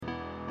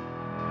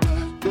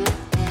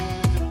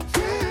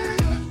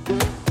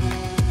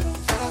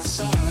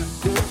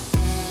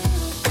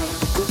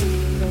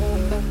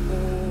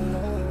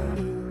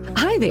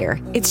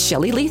there, it's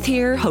Shelley Leith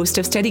here, host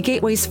of Study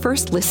Gateway's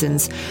First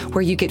Listens,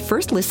 where you get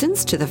first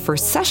listens to the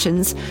first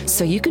sessions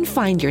so you can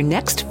find your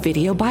next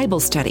video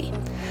Bible study.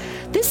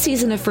 This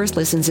season of First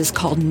Listens is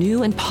called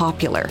New and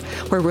Popular,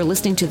 where we're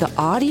listening to the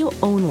audio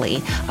only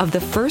of the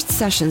first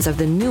sessions of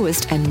the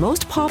newest and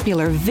most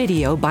popular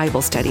video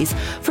Bible studies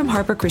from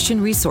Harper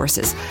Christian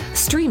Resources,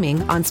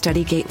 streaming on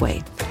Study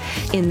Gateway.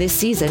 In this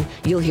season,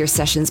 you'll hear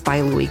sessions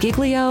by Louis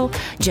Giglio,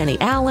 Jenny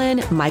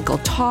Allen, Michael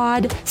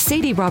Todd,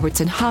 Sadie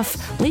Robertson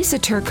Huff, Lisa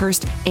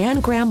Turkhurst,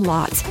 Ann Graham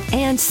Lotz,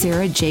 and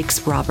Sarah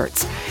Jakes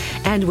Roberts.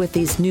 And with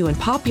these new and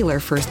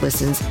popular First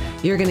Listens,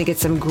 you're going to get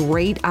some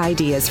great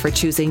ideas for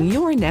choosing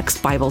your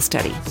next Bible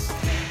study.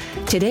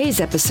 Today's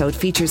episode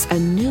features a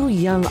new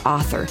young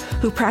author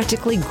who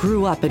practically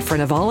grew up in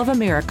front of all of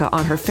America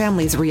on her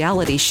family's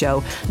reality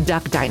show,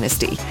 Duck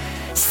Dynasty.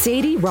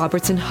 Sadie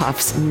Robertson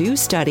Huff's new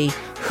study,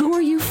 Who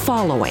Are You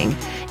Following?,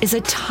 is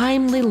a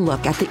timely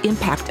look at the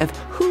impact of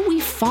who we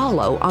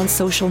follow on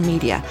social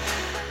media.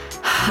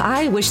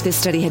 I wish this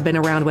study had been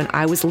around when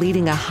I was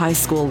leading a high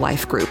school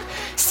life group.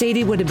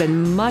 Sadie would have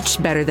been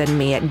much better than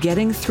me at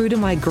getting through to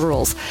my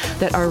girls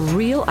that our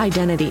real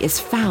identity is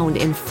found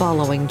in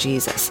following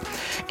Jesus.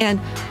 And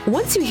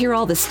once you hear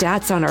all the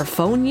stats on our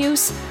phone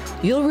use,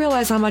 you'll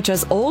realize how much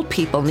us old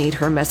people need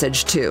her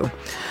message too.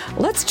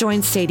 Let's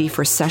join Sadie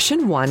for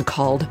session 1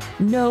 called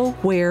Know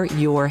Where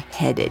You're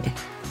Headed.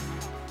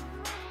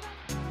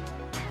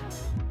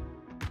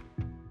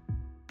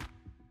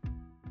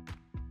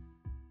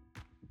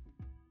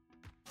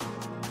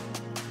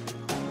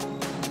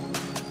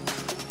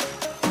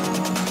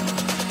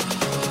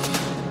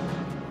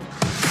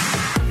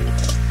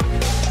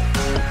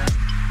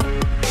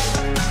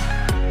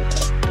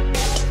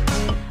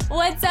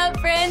 What's up,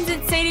 friends?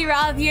 It's Sadie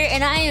Rob here,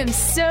 and I am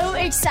so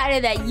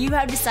excited that you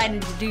have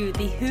decided to do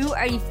the Who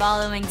Are You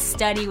Following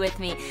study with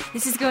me.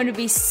 This is going to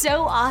be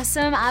so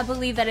awesome. I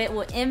believe that it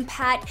will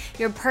impact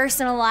your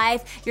personal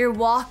life, your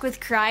walk with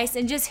Christ,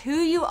 and just who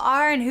you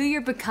are and who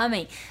you're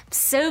becoming. I'm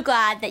so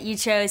glad that you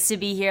chose to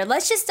be here.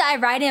 Let's just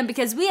dive right in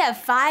because we have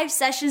 5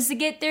 sessions to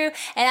get through,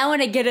 and I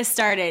want to get us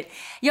started.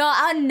 Y'all,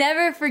 I'll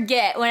never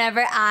forget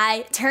whenever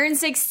I turned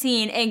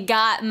 16 and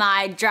got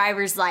my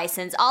driver's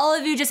license. All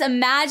of you just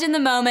imagine the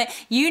moment.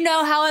 You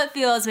know how it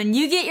feels when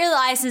you get your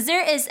license.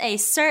 There is a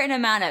certain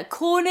amount of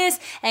coolness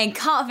and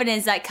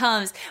confidence that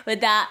comes with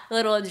that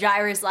little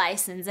driver's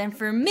license. And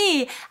for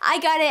me, I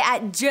got it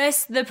at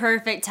just the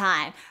perfect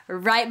time,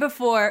 right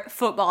before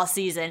football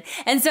season.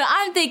 And so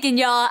I'm thinking,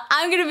 y'all,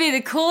 I'm going to be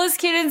the coolest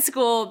kid in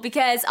school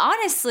because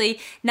honestly,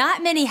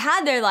 not many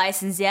had their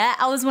license yet.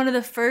 I was one of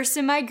the first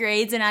in my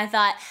grades, and I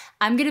thought,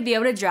 I'm going to be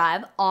able to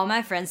drive all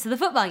my friends to the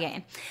football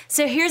game.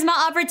 So here's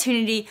my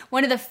opportunity,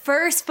 one of the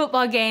first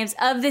football games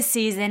of the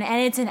season,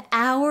 and it's an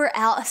hour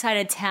outside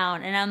of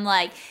town. And I'm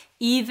like,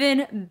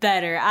 even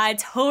better. I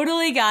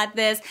totally got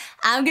this.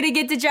 I'm going to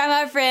get to drive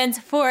my friends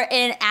for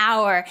an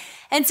hour.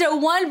 And so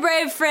one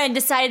brave friend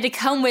decided to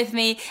come with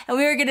me, and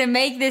we were going to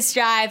make this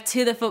drive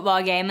to the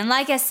football game. And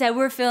like I said,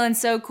 we're feeling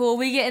so cool.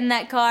 We get in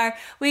that car,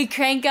 we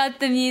crank up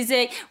the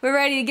music, we're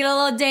ready to get a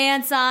little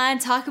dance on,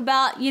 talk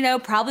about,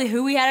 probably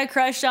who we had a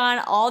crush on,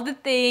 all the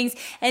things,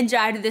 and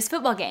drive to this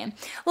football game.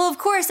 Well, of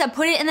course, I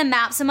put it in the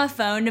maps on my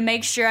phone to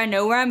make sure I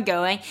know where I'm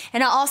going.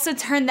 And I also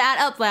turn that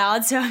up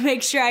loud so I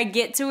make sure I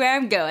get to where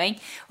I'm going.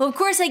 Well, of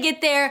course, I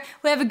get there.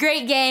 We have a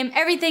great game.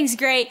 Everything's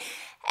great.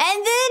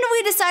 And then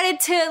we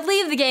decided to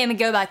leave the game and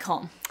go back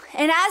home.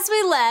 And as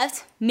we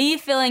left, me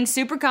feeling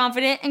super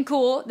confident and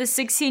cool, the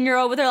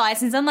 16-year-old with her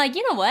license, I'm like,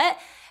 you know what?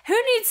 Who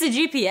needs the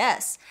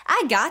GPS?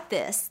 I got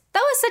this. That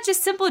was such a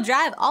simple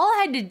drive. All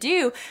I had to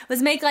do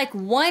was make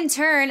one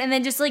turn and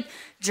then just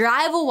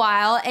drive a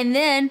while. And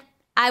then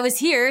I was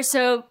here.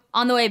 So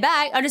on the way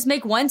back, I'll just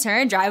make one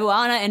turn, drive a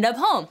while, and I end up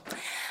home.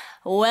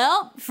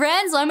 Well,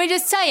 friends, let me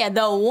just tell you,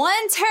 the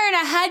one turn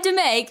I had to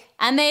make,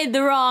 I made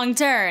the wrong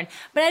turn.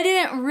 But I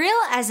didn't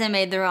realize I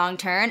made the wrong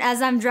turn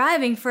as I'm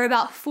driving for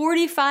about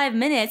 45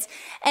 minutes.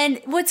 And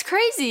what's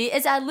crazy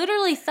is I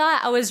literally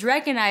thought I was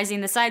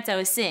recognizing the sights I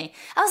was seeing.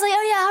 I was like,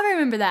 oh yeah, I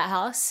remember that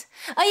house.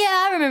 Oh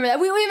yeah, I remember that.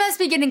 We must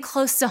be getting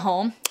close to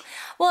home.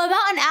 Well,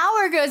 about an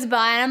hour goes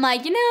by and I'm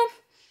like,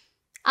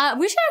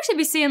 we should actually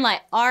be seeing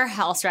our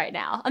house right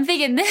now. I'm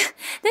thinking this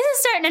is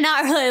starting to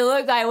not really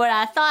look like what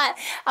I thought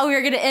we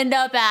were going to end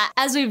up at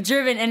as we've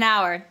driven an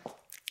hour.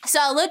 So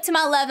I looked to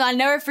my left and I'll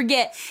never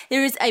forget,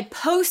 there was a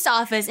post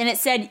office and it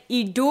said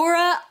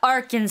Eudora,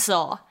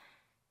 Arkansas.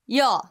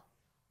 Y'all,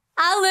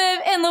 I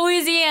live in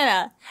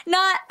Louisiana,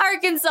 not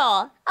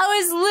Arkansas.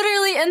 I was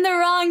literally in the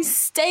wrong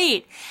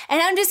state.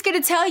 And I'm just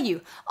going to tell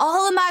you,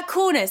 all of my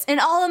coolness and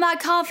all of my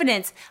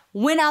confidence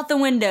went out the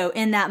window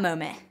in that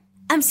moment.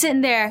 I'm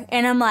sitting there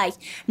and I'm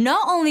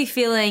not only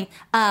feeling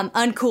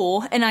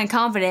uncool and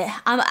unconfident,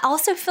 I'm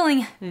also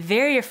feeling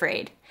very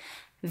afraid,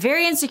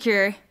 very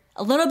insecure,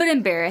 a little bit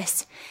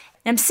embarrassed.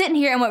 And I'm sitting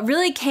here and what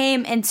really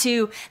came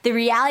into the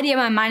reality of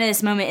my mind in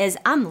this moment is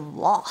I'm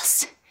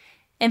lost.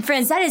 And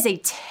friends, that is a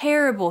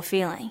terrible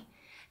feeling,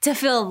 to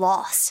feel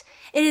lost.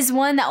 It is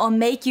one that will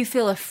make you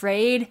feel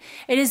afraid.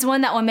 It is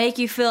one that will make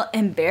you feel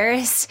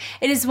embarrassed.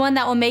 It is one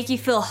that will make you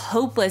feel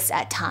hopeless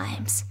at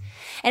times.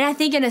 And I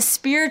think in a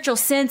spiritual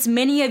sense,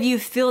 many of you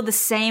feel the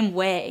same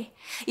way.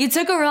 You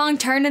took a wrong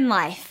turn in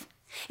life.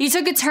 You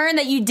took a turn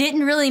that you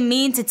didn't really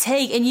mean to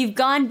take, and you've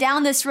gone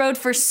down this road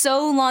for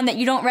so long that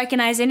you don't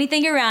recognize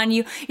anything around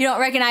you. You don't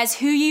recognize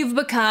who you've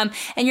become,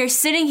 and you're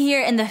sitting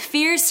here and the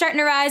fear's starting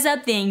to rise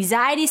up, the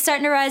anxiety's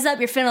starting to rise up,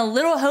 you're feeling a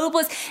little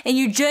hopeless, and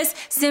you just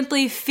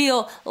simply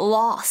feel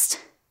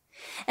lost.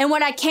 And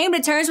what I came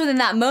to terms with in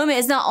that moment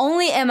is not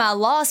only am I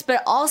lost,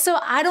 but also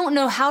I don't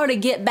know how to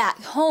get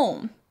back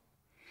home.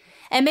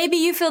 And maybe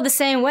you feel the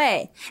same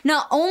way.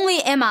 Not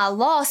only am I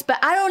lost, but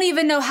I don't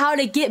even know how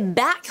to get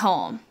back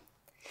home.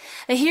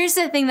 But here's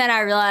the thing that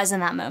I realized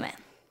in that moment.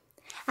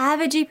 I have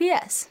a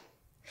GPS.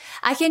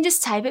 I can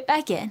just type it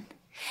back in,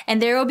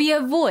 and there will be a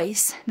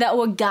voice that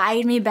will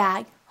guide me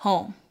back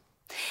home.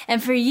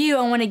 And for you,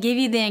 I want to give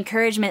you the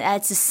encouragement that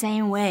it's the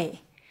same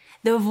way.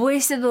 The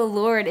voice of the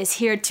Lord is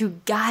here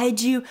to guide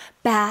you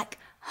back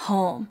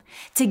home,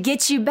 to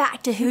get you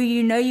back to who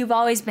you know you've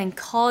always been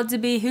called to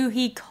be, who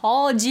He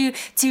called you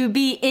to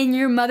be in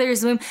your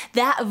mother's womb.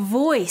 That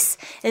voice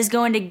is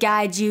going to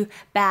guide you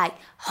back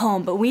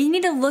home. But we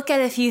need to look at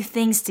a few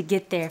things to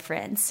get there,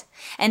 friends.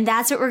 And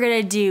that's what we're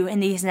going to do in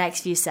these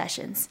next few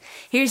sessions.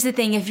 Here's the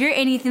thing. If you're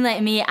anything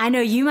like me, I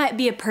know you might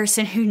be a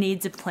person who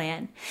needs a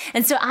plan.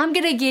 And so I'm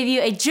going to give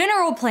you a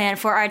general plan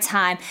for our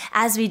time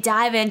as we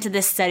dive into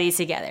this study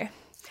together.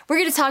 We're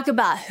going to talk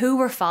about who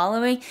we're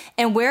following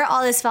and where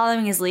all this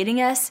following is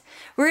leading us.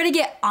 We're going to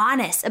get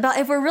honest about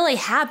if we're really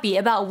happy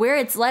about where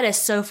it's led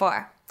us so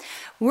far.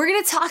 We're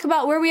going to talk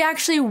about where we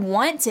actually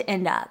want to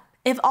end up.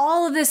 If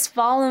all of this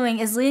following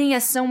is leading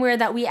us somewhere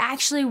that we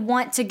actually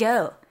want to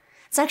go.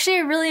 It's actually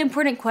a really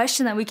important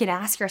question that we can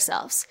ask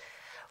ourselves.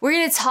 We're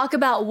going to talk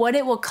about what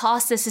it will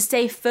cost us to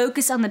stay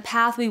focused on the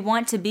path we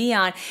want to be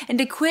on and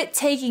to quit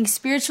taking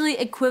spiritually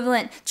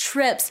equivalent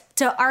trips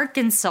to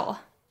Arkansas.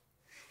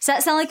 Does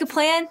that sound like a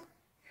plan?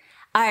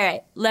 All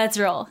right, let's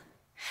roll.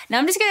 Now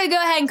I'm just going to go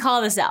ahead and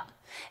call this out.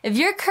 If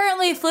you're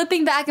currently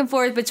flipping back and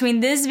forth between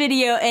this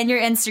video and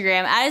your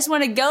Instagram, I just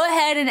want to go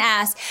ahead and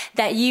ask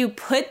that you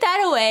put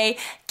that away,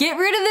 get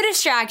rid of the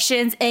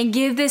distractions, and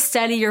give this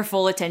study your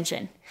full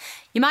attention.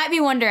 You might be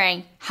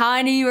wondering how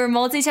I knew you were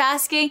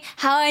multitasking,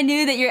 how I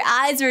knew that your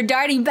eyes were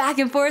darting back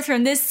and forth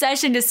from this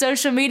session to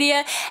social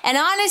media. And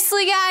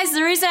honestly, guys,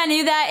 the reason I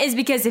knew that is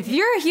because if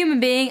you're a human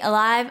being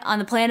alive on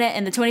the planet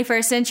in the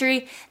 21st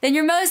century, then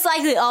you're most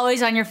likely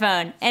always on your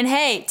phone. And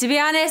hey, to be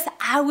honest,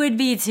 I would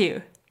be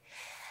too.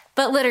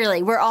 But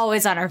literally, we're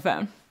always on our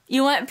phone.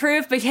 You want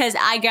proof? Because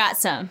I got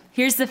some.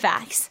 Here's the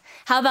facts.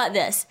 How about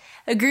this?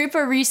 A group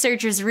of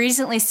researchers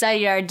recently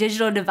studied our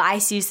digital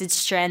device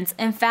usage trends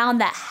and found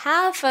that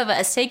half of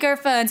us take our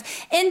phones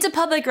into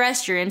public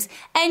restrooms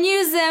and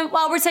use them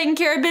while we're taking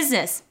care of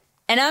business.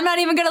 And I'm not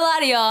even gonna lie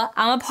to y'all,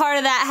 I'm a part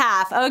of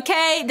that half,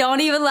 okay?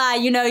 Don't even lie,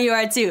 you know you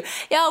are too.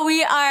 Y'all,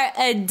 we are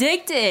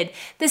addicted.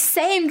 The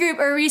same group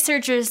of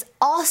researchers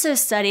also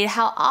studied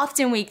how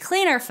often we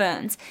clean our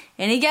phones.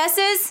 Any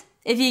guesses?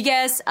 If you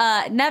guess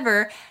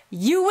never,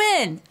 you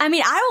win. I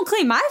mean, I don't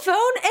clean my phone,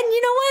 and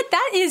you know what?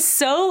 That is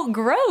so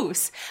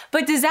gross.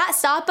 But does that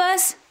stop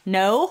us?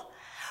 No.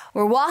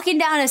 We're walking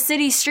down a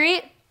city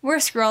street, we're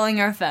scrolling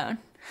our phone.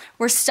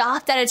 We're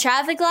stopped at a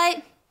traffic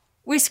light,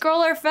 we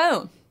scroll our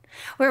phone.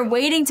 We're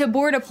waiting to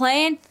board a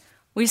plane,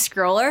 we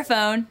scroll our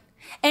phone.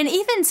 And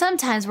even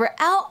sometimes we're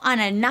out on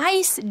a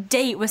nice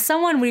date with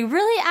someone we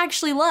really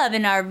actually love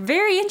and are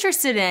very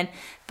interested in.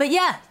 But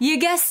yeah, you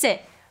guessed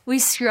it, we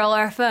scroll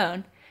our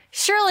phone.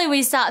 Surely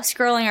we stop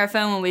scrolling our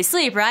phone when we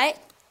sleep, right?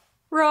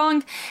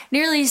 Wrong.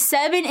 Nearly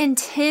 7 in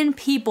 10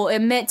 people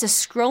admit to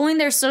scrolling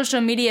their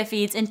social media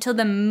feeds until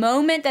the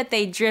moment that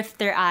they drift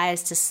their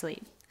eyes to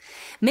sleep.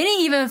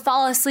 Many even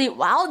fall asleep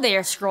while they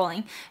are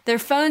scrolling, their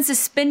phones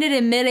suspended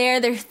in midair,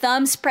 their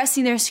thumbs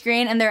pressing their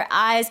screen, and their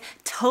eyes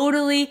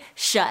totally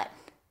shut.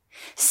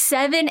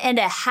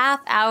 7.5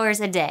 hours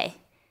a day.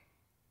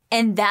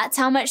 And that's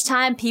how much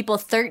time people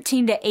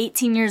 13 to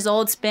 18 years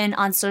old spend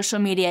on social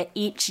media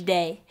each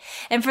day.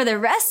 And for the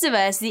rest of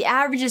us, the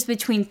average is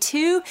between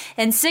 2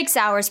 and 6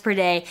 hours per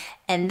day.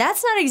 And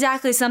that's not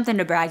exactly something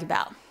to brag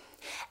about.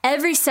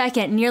 Every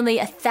second, nearly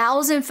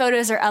 1,000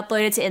 photos are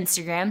uploaded to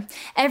Instagram.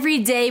 Every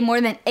day,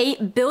 more than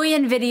 8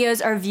 billion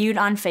videos are viewed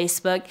on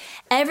Facebook.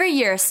 Every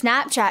year,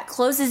 Snapchat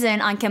closes in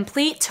on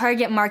complete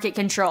target market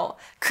control.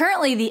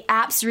 Currently, the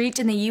app's reach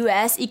in the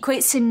US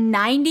equates to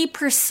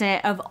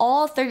 90% of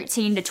all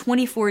 13 to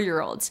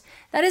 24-year-olds.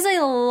 That is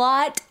a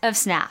lot of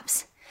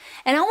snaps.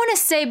 And I want to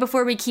say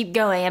before we keep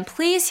going, and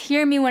please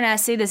hear me when I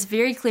say this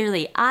very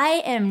clearly,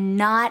 I am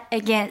not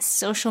against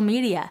social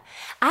media.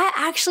 I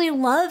actually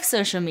love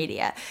social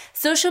media.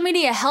 Social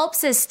media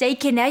helps us stay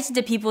connected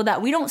to people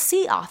that we don't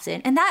see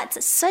often, and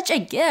that's such a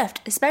gift,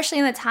 especially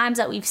in the times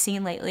that we've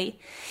seen lately.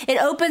 It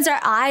opens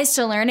our eyes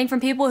to learning from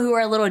people who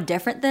are a little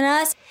different than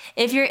us.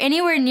 If you're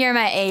anywhere near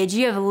my age,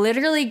 you have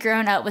literally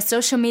grown up with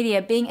social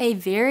media being a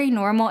very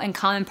normal and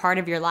common part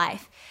of your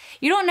life.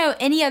 You don't know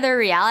any other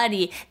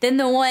reality than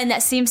the one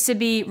that seems to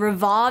be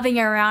revolving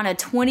around a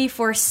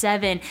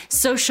 24/7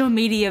 social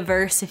media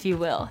verse, if you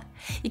will.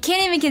 You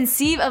can't even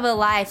conceive of a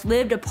life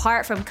lived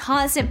apart from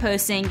constant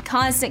posting,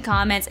 constant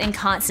comments, and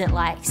constant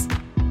likes.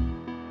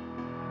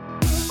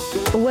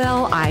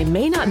 Well, I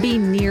may not be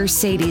near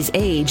Sadie's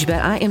age,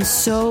 but I am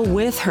so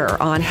with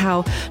her on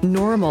how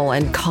normal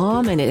and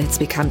common it's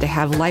become to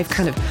have life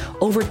kind of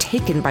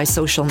overtaken by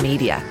social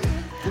media.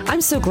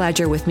 I'm so glad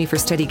you're with me for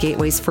Study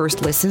Gateway's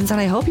First Listens,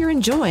 and I hope you're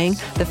enjoying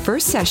the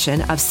first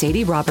session of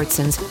Sadie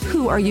Robertson's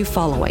Who Are You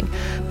Following?,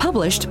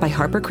 published by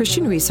Harper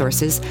Christian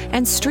Resources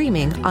and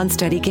streaming on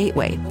Study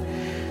Gateway.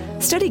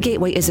 Study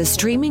Gateway is a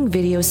streaming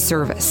video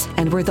service,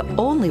 and we're the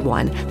only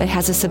one that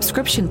has a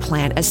subscription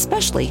plan,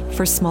 especially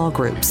for small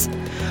groups.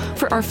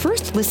 For our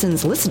First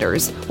Listens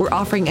listeners, we're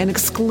offering an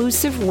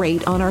exclusive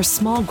rate on our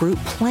small group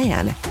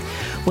plan.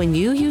 When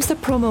you use the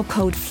promo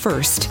code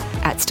FIRST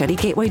at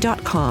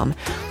studygateway.com,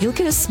 you'll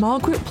get a small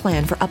group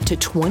plan for up to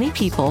 20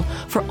 people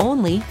for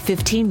only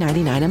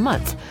 $15.99 a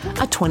month,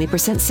 a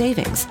 20%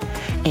 savings.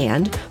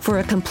 And for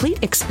a complete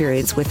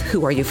experience with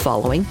Who Are You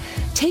Following,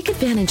 take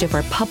advantage of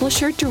our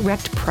publisher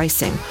direct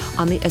pricing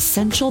on the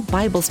Essential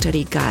Bible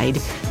Study Guide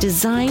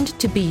designed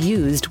to be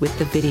used with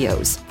the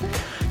videos.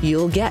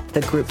 You'll get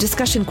the group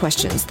discussion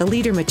questions, the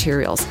leader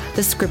materials,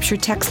 the scripture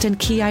text and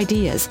key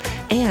ideas,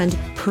 and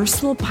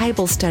personal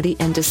Bible study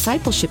and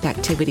discipleship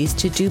activities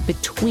to do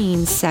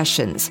between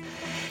sessions.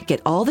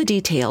 Get all the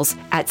details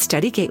at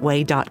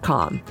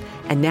studygateway.com.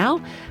 And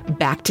now,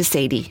 back to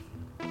Sadie.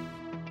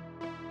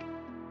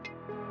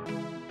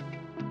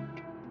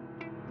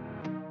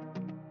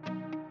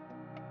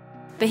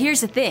 But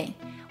here's the thing.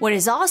 What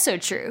is also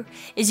true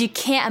is you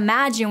can't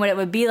imagine what it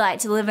would be like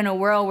to live in a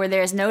world where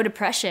there is no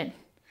depression,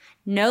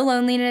 no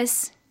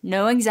loneliness,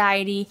 no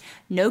anxiety,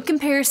 no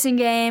comparison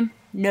game,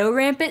 no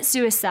rampant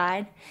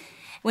suicide.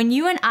 When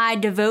you and I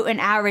devote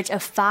an average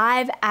of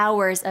 5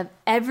 hours of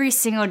every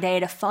single day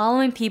to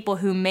following people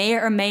who may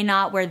or may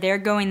not where they're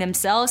going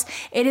themselves,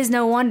 it is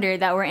no wonder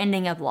that we're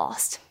ending up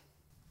lost.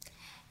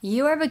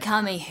 You are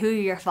becoming who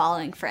you're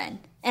following, friend,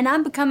 and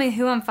I'm becoming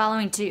who I'm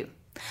following too.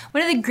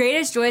 One of the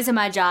greatest joys of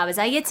my job is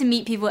I get to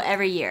meet people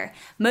every year.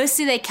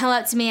 Mostly they come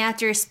up to me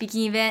after a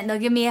speaking event, they'll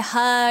give me a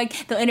hug,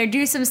 they'll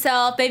introduce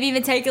themselves, maybe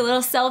even take a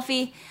little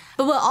selfie.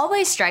 But what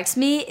always strikes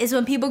me is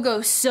when people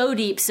go so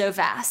deep so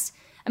fast.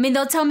 I mean,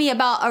 they'll tell me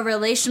about a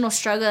relational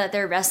struggle that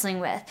they're wrestling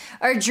with,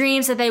 or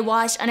dreams that they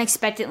watched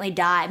unexpectedly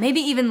die, maybe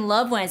even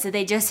loved ones that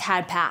they just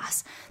had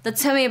pass. They'll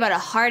tell me about a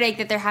heartache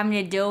that they're having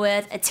to deal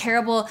with, a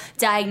terrible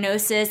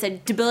diagnosis, a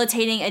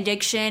debilitating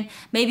addiction,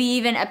 maybe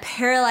even a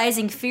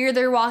paralyzing fear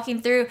they're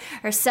walking through,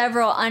 or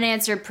several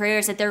unanswered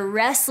prayers that they're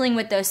wrestling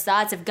with those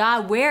thoughts of,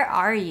 God, where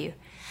are you?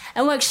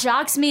 And what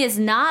shocks me is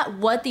not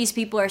what these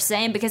people are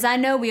saying, because I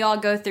know we all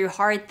go through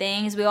hard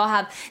things. We all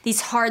have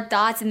these hard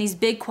thoughts and these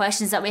big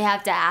questions that we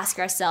have to ask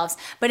ourselves.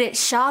 But it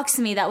shocks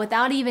me that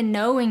without even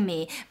knowing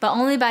me, but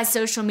only by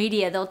social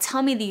media, they'll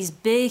tell me these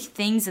big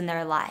things in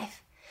their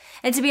life.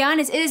 And to be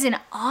honest, it is an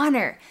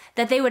honor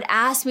that they would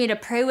ask me to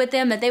pray with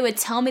them, that they would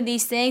tell me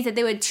these things, that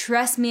they would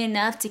trust me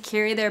enough to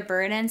carry their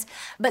burdens.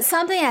 But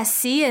something I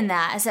see in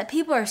that is that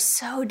people are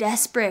so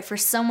desperate for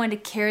someone to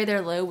carry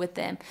their load with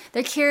them.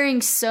 They're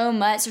carrying so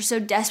much. They're so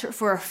desperate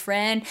for a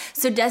friend,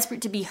 so desperate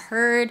to be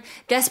heard,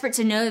 desperate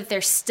to know that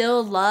they're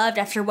still loved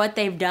after what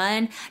they've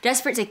done,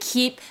 desperate to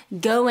keep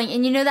going.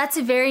 And you know, that's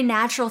a very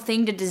natural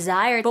thing to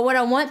desire. But what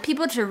I want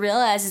people to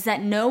realize is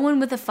that no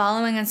one with a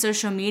following on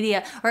social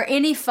media, or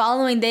any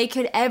following they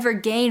could ever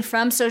gain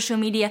from social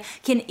media,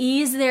 can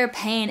ease their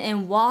pain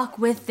and walk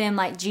with them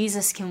like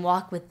Jesus can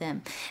walk with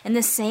them. And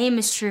the same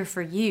is true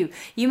for you.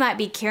 You might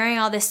be carrying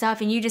all this stuff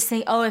and you just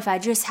think, oh, if I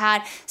just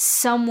had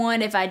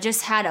someone, if I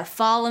just had a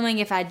following,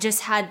 if I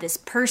just had this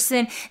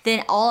person,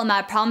 then all of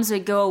my problems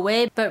would go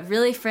away. But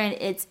really, friend,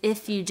 it's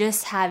if you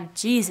just have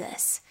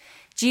Jesus.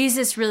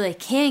 Jesus really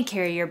can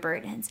carry your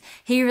burdens.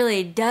 He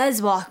really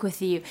does walk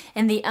with you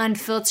in the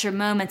unfiltered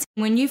moments.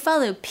 When you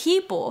follow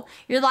people,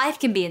 your life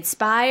can be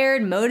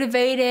inspired,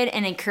 motivated,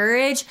 and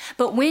encouraged.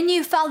 But when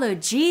you follow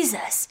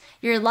Jesus,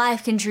 your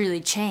life can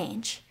truly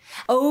change.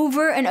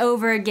 Over and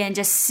over again,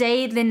 just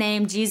say the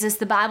name Jesus.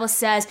 The Bible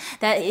says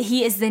that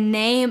he is the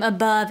name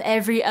above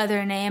every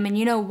other name. And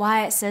you know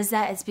why it says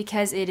that? It's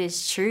because it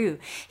is true.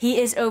 He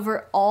is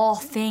over all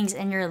things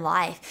in your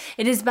life.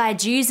 It is by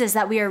Jesus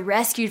that we are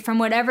rescued from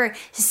whatever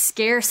is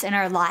scarce in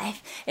our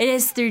life. It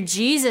is through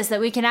Jesus that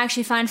we can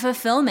actually find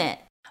fulfillment.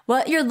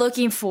 What you're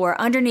looking for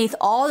underneath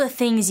all the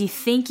things you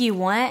think you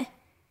want,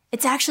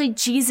 it's actually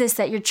Jesus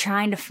that you're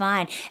trying to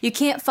find. You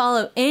can't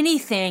follow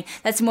anything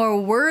that's more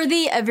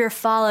worthy of your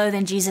follow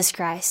than Jesus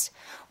Christ.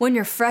 When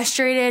you're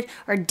frustrated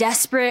or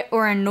desperate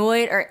or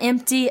annoyed or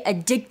empty,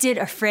 addicted,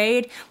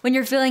 afraid, when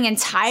you're feeling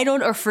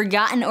entitled or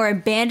forgotten or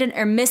abandoned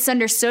or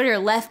misunderstood or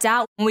left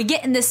out, when we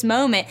get in this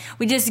moment,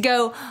 we just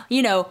go,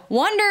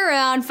 wander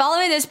around,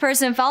 following this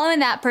person, following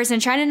that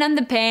person, trying to numb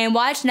the pain,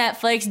 watch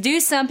Netflix,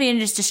 do something and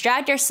just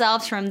distract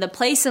ourselves from the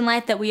place in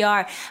life that we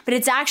are. But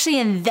it's actually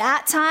in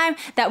that time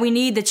that we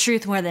need the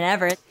truth more than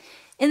ever.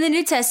 In the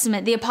New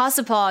Testament, the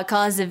Apostle Paul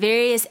calls the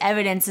various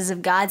evidences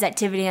of God's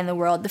activity in the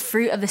world the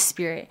fruit of the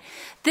Spirit.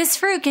 This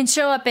fruit can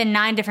show up in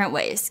 9 different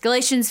ways.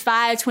 Galatians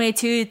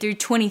 5:22 through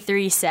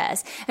 23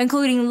 says,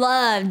 including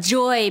love,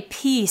 joy,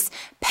 peace,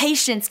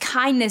 patience,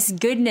 kindness,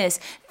 goodness,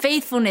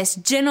 faithfulness,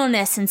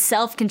 gentleness, and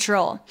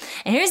self-control.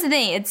 And here's the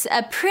thing, it's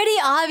a pretty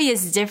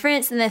obvious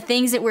difference in the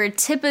things that we're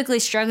typically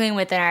struggling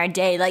with in our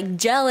day, like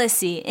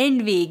jealousy,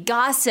 envy,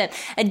 gossip,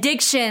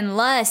 addiction,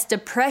 lust,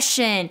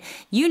 depression,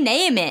 you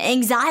name it,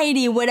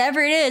 anxiety,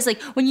 whatever it is.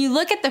 Like when you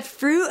look at the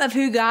fruit of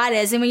who God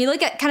is and when you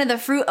look at kind of the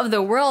fruit of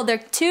the world, they're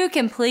 2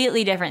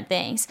 completely different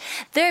things.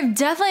 There have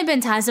definitely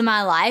been times in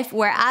my life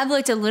where I've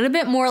looked a little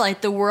bit more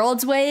like the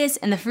world's ways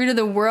and the fruit of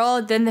the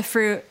world than the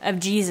fruit of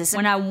Jesus.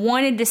 When I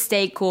wanted to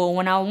stay cool,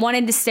 when I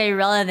wanted to stay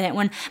relevant,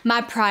 when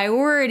my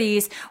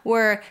priorities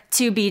were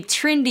to be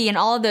trendy and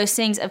all of those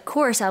things, of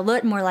course, I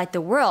looked more like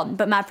the world,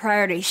 but my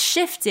priorities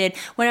shifted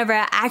whenever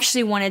I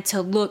actually wanted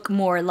to look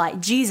more like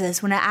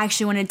Jesus, when I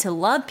actually wanted to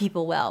love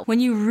people well.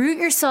 When you root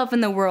yourself in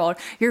the world,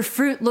 your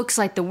fruit looks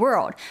like the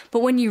world.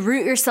 But when you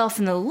root yourself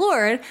in the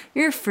Lord,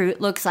 your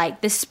fruit looks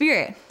like the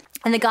Spirit.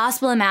 In the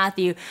Gospel of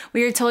Matthew,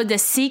 we are told to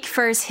seek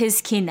first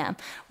His kingdom.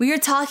 We are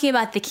talking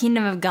about the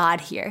kingdom of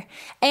God here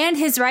and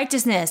His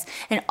righteousness,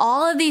 and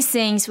all of these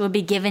things will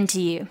be given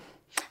to you.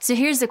 So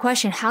here's the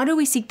question, how do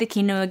we seek the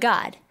kingdom of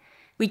God?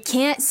 We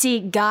can't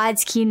seek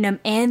God's kingdom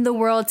and the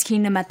world's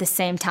kingdom at the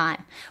same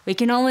time. We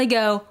can only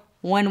go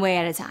one way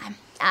at a time.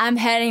 I'm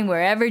heading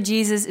wherever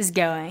Jesus is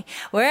going.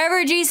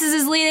 Wherever Jesus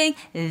is leading,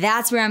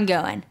 that's where I'm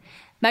going.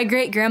 My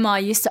great-grandma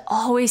used to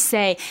always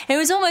say, it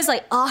was almost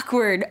like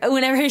awkward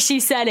whenever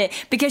she said it,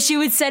 because she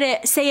would say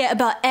it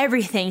about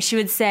everything. She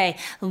would say,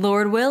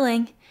 Lord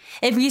willing.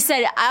 If you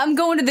said, I'm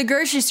going to the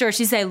grocery store,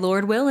 she'd say,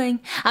 Lord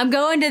willing. I'm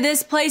going to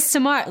this place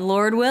tomorrow,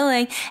 Lord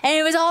willing. And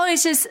it was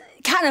always just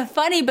kind of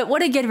funny, but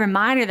what a good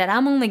reminder that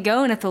I'm only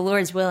going if the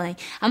Lord's willing.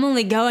 I'm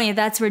only going if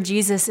that's where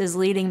Jesus is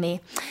leading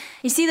me.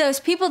 You see, those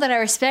people that I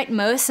respect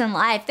most in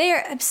life, they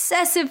are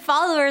obsessive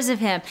followers of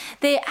Him.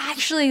 They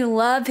actually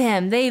love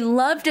Him. They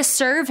love to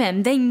serve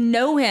Him. They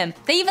know Him.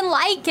 They even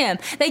like Him.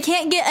 They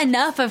can't get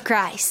enough of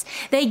Christ.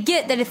 They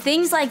get that if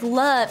things like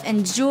love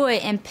and joy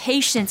and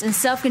patience and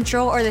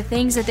self-control are the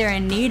things that they're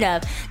in need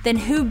of, then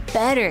who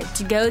better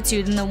to go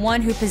to than the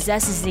one who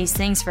possesses these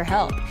things for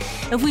help?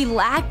 If we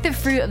lack the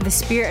fruit of the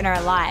Spirit in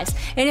our lives,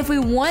 and if we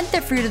want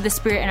the fruit of the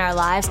Spirit in our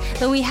lives,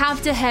 then we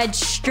have to head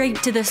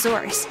straight to the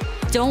source.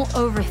 Don't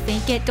overthink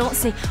it. Don't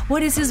say,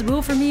 what is His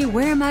will for me?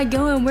 Where am I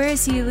going? Where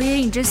is He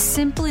leading? Just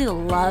simply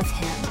love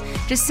Him.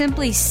 Just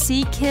simply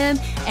seek Him,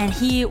 and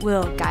He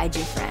will guide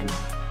you, friend.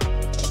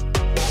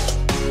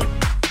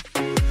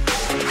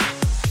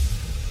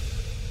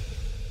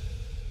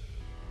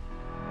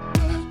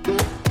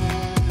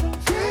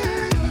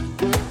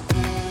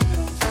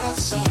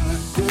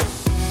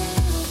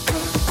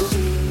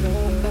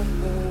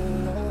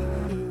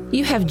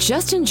 You have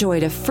just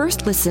enjoyed a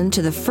first listen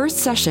to the first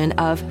session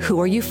of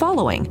Who Are You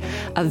Following?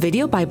 A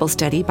video Bible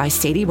study by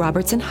Sadie,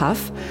 Robertson,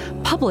 Huff,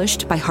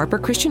 published by Harper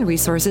Christian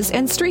Resources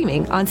and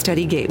streaming on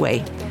Study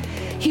Gateway.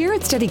 Here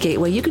at Study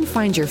Gateway, you can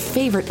find your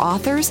favorite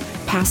authors,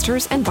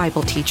 pastors, and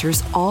Bible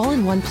teachers all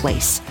in one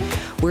place.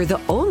 We're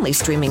the only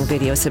streaming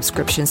video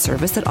subscription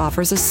service that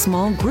offers a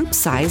small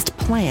group-sized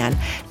plan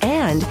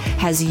and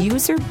has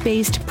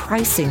user-based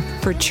pricing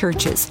for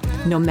churches,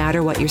 no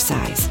matter what your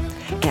size.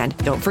 And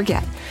don't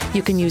forget,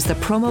 you can use the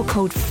promo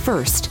code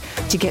FIRST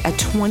to get a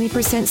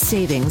 20%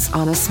 savings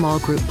on a small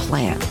group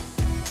plan.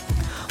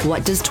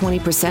 What does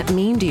 20%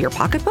 mean to your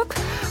pocketbook?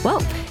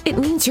 Well, it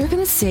means you're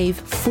going to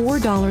save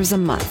 $4 a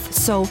month.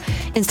 So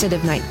instead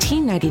of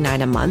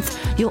 $19.99 a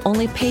month, you'll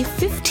only pay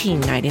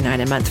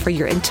 $15.99 a month for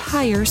your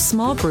entire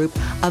small group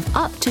of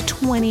up to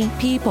 20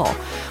 people,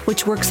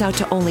 which works out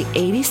to only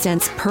 80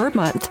 cents per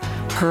month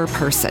per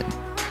person.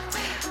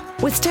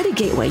 With Study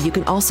Gateway, you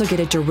can also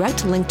get a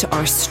direct link to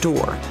our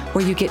store,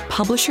 where you get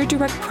publisher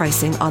direct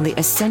pricing on the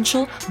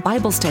Essential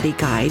Bible Study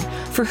Guide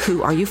for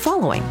Who Are You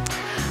Following?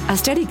 A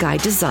study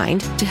guide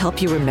designed to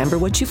help you remember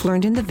what you've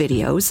learned in the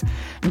videos,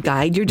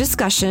 guide your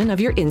discussion of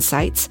your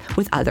insights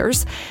with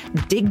others,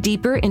 dig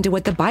deeper into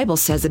what the Bible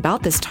says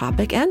about this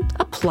topic, and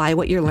apply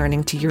what you're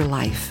learning to your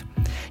life.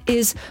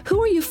 Is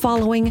Who Are You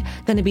Following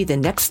going to be the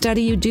next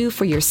study you do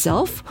for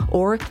yourself,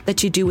 or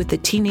that you do with the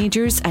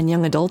teenagers and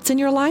young adults in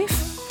your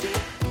life?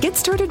 Get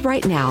started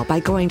right now by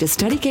going to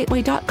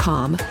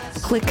studygateway.com,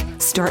 click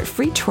Start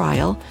Free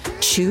Trial,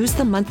 choose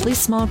the monthly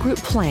small group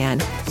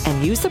plan,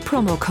 and use the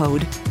promo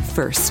code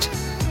FIRST.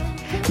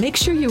 Make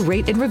sure you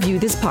rate and review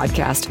this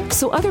podcast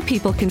so other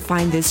people can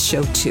find this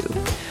show too.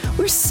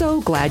 We're so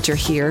glad you're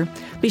here.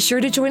 Be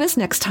sure to join us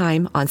next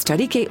time on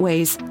Study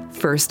Gateway's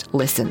First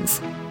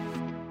Listens.